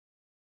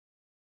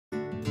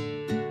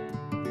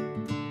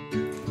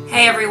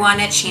Hey everyone,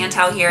 it's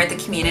Chantel here at the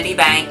Community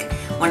Bank.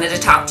 Wanted to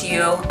talk to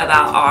you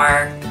about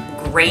our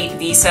great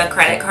Visa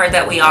credit card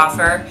that we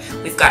offer.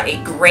 We've got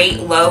a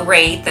great low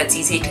rate that's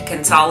easy to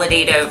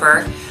consolidate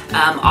over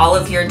all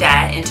of your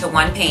debt into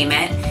one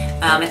payment.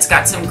 It's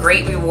got some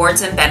great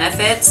rewards and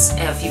benefits.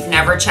 If you've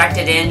never checked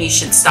it in, you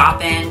should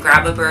stop in,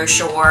 grab a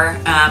brochure.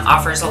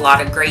 Offers a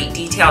lot of great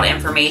detailed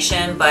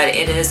information, but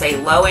it is a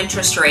low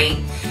interest rate.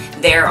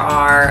 There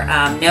are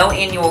no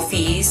annual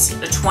fees,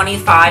 a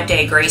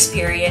 25-day grace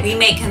period. We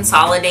make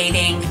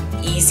consolidating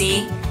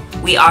easy.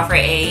 We offer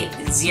a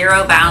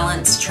zero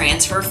balance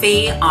transfer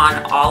fee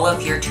on all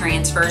of your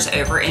transfers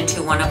over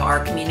into one of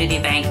our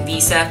Community Bank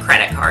Visa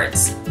credit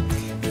cards.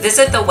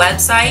 Visit the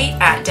website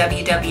at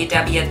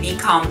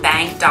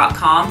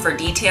www.vcombank.com for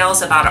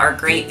details about our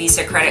great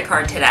Visa credit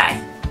card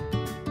today.